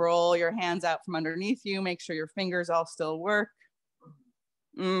awesome. Roll your hands out from underneath you. Make sure your fingers all still work.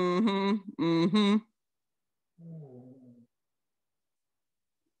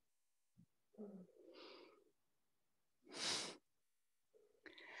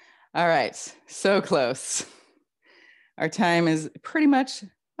 All right, so close. Our time is pretty much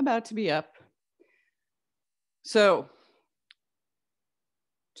about to be up. So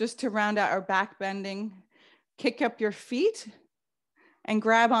just to round out our back bending, kick up your feet and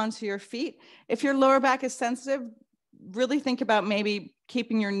grab onto your feet. If your lower back is sensitive, really think about maybe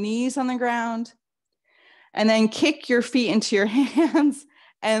keeping your knees on the ground and then kick your feet into your hands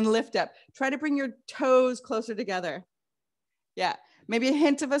and lift up. Try to bring your toes closer together. Yeah, maybe a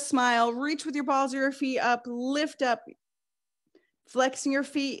hint of a smile. Reach with your balls of your feet up, lift up, flexing your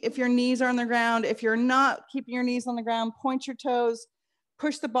feet if your knees are on the ground. If you're not keeping your knees on the ground, point your toes,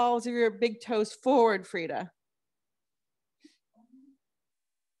 push the balls of your big toes forward, Frida.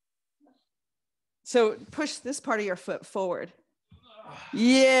 So push this part of your foot forward.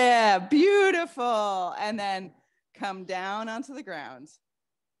 Yeah, beautiful. And then come down onto the ground.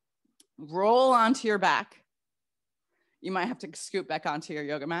 Roll onto your back. You might have to scoot back onto your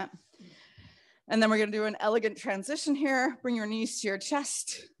yoga mat. And then we're gonna do an elegant transition here. Bring your knees to your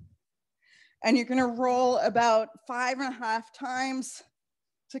chest. And you're gonna roll about 5.5 times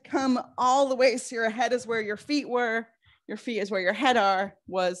to come all the way so your head is where your feet were. Your feet is where your head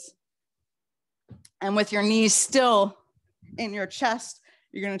was. And with your knees still in your chest,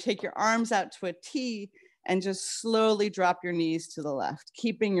 you're gonna take your arms out to a T and just slowly drop your knees to the left,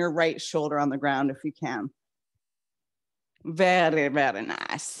 keeping your right shoulder on the ground if you can. Very, very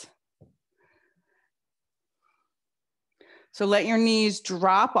nice. So let your knees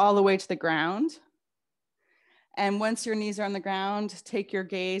drop all the way to the ground. And once your knees are on the ground, take your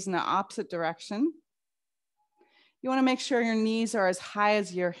gaze in the opposite direction. You want to make sure your knees are as high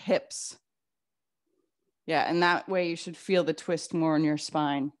as your hips. Yeah, and that way you should feel the twist more in your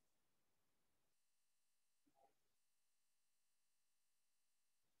spine.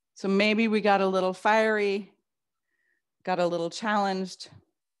 So maybe we got a little fiery, got a little challenged.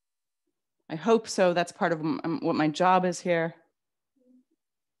 I hope so. That's part of what my job is here.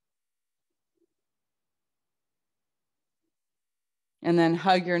 And then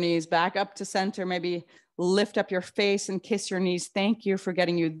hug your knees back up to center. Maybe lift up your face and kiss your knees. Thank you for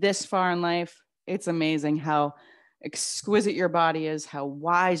getting you this far in life. It's amazing how exquisite your body is, how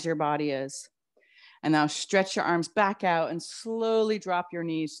wise your body is. And now stretch your arms back out and slowly drop your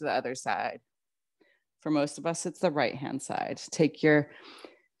knees to the other side. For most of us, it's the right-hand side. Take your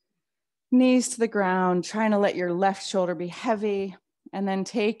knees to the ground, trying to let your left shoulder be heavy, and then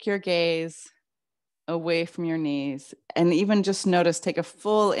take your gaze away from your knees. And even just notice, take a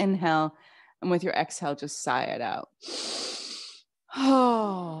full inhale, and with your exhale, just sigh it out.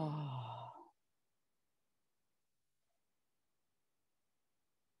 Oh.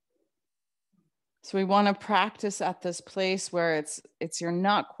 So we want to practice at this place where it's you're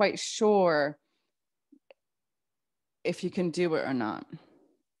not quite sure if you can do it or not.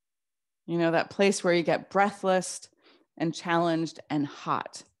 You know, that place where you get breathless and challenged and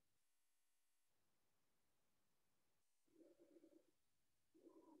hot.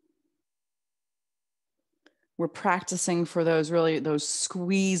 We're practicing for those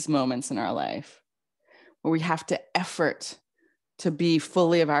squeeze moments in our life where we have to effort to be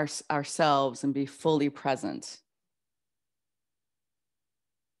fully of ourselves and be fully present.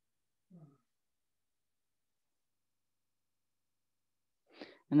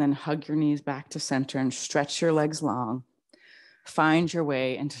 And then hug your knees back to center and stretch your legs long. Find your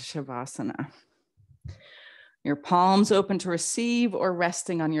way into Shavasana. Your palms open to receive or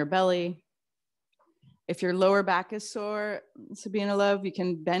resting on your belly. If your lower back is sore, Sabina love, you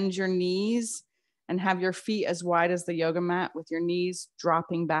can bend your knees and have your feet as wide as the yoga mat with your knees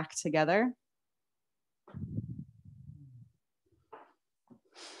dropping back together.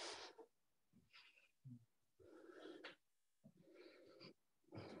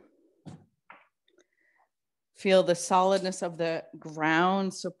 Feel the solidness of the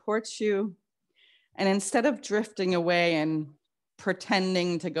ground supports you. And instead of drifting away and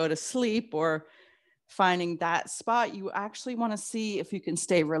pretending to go to sleep or finding that spot, you actually want to see if you can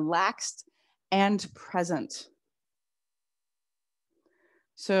stay relaxed and present.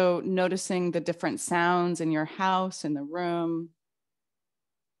 So noticing the different sounds in your house, in the room.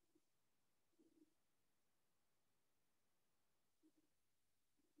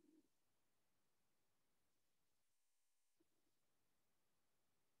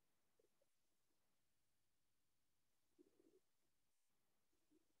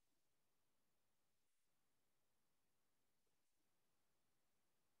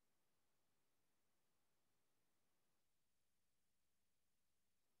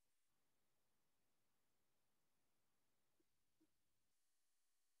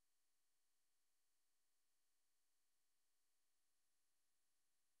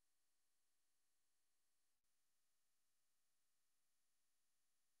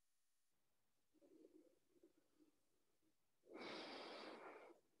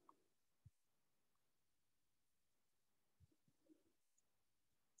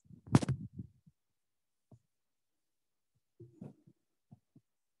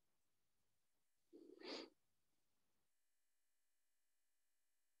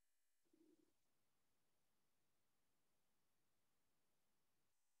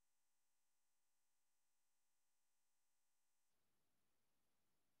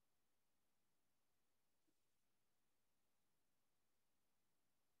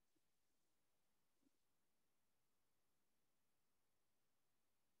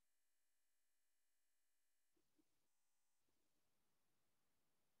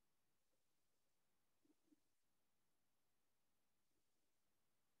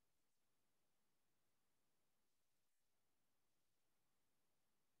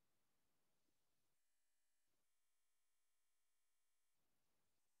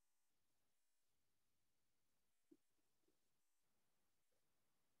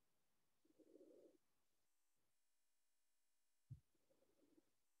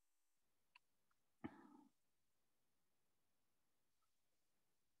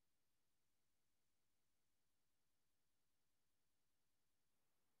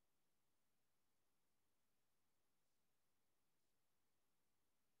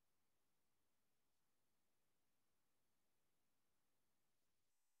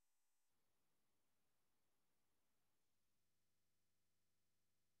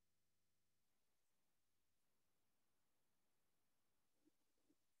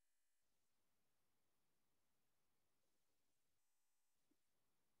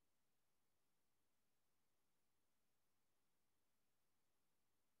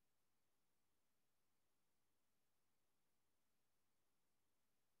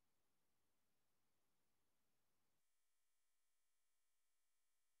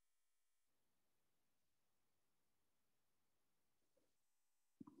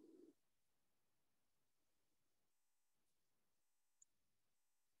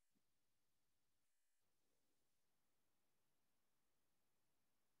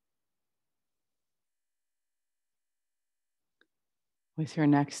 With your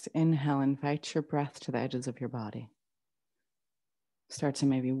next inhale, invite your breath to the edges of your body. Start to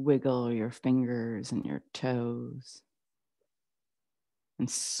maybe wiggle your fingers and your toes. And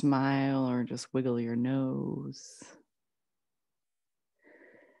smile or just wiggle your nose.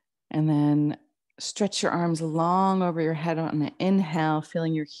 And then stretch your arms long over your head on an inhale,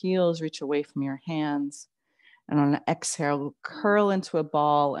 feeling your heels reach away from your hands. And on an exhale, curl into a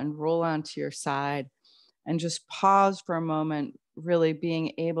ball and roll onto your side. And just pause for a moment, really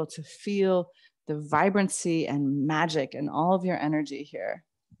being able to feel the vibrancy and magic and all of your energy here.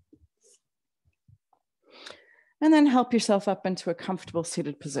 And then help yourself up into a comfortable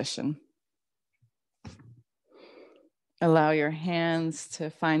seated position. Allow your hands to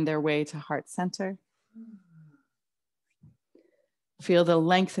find their way to heart center. Feel the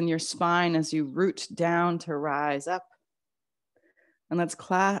length in your spine as you root down to rise up. And let's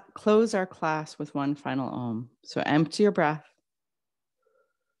close our class with one final Om. So empty your breath.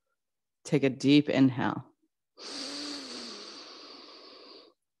 Take a deep inhale.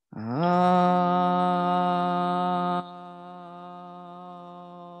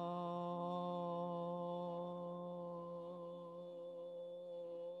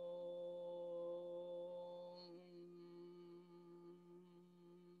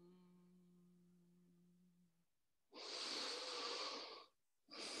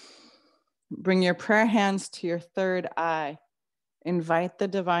 Bring your prayer hands to your third eye. Invite the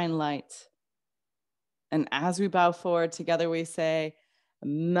divine light. And as we bow forward together, we say,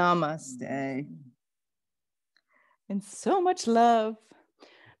 Namaste. And so much love.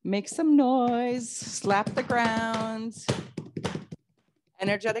 Make some noise, slap the ground,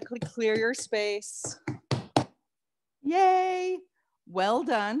 energetically clear your space. Yay. Well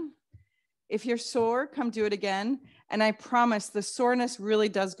done. If you're sore, come do it again. And I promise the soreness really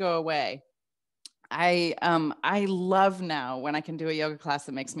does go away. I love now when I can do a yoga class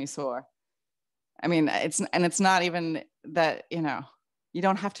that makes me sore. I mean, it's not even that, you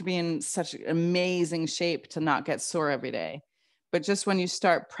don't have to be in such amazing shape to not get sore every day. But just when you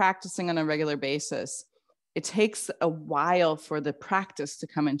start practicing on a regular basis, it takes a while for the practice to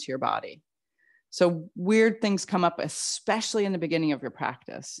come into your body. So weird things come up, especially in the beginning of your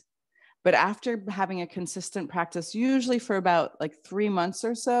practice. But after having a consistent practice, usually for about like 3 months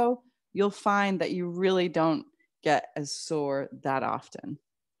or so, you'll find that you really don't get as sore that often.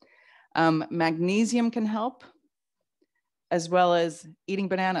 Magnesium can help, as well as eating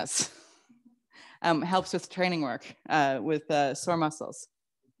bananas. Helps with training work, with sore muscles.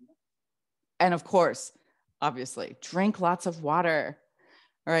 And of course, obviously, drink lots of water.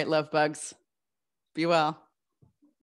 All right, love bugs, be well.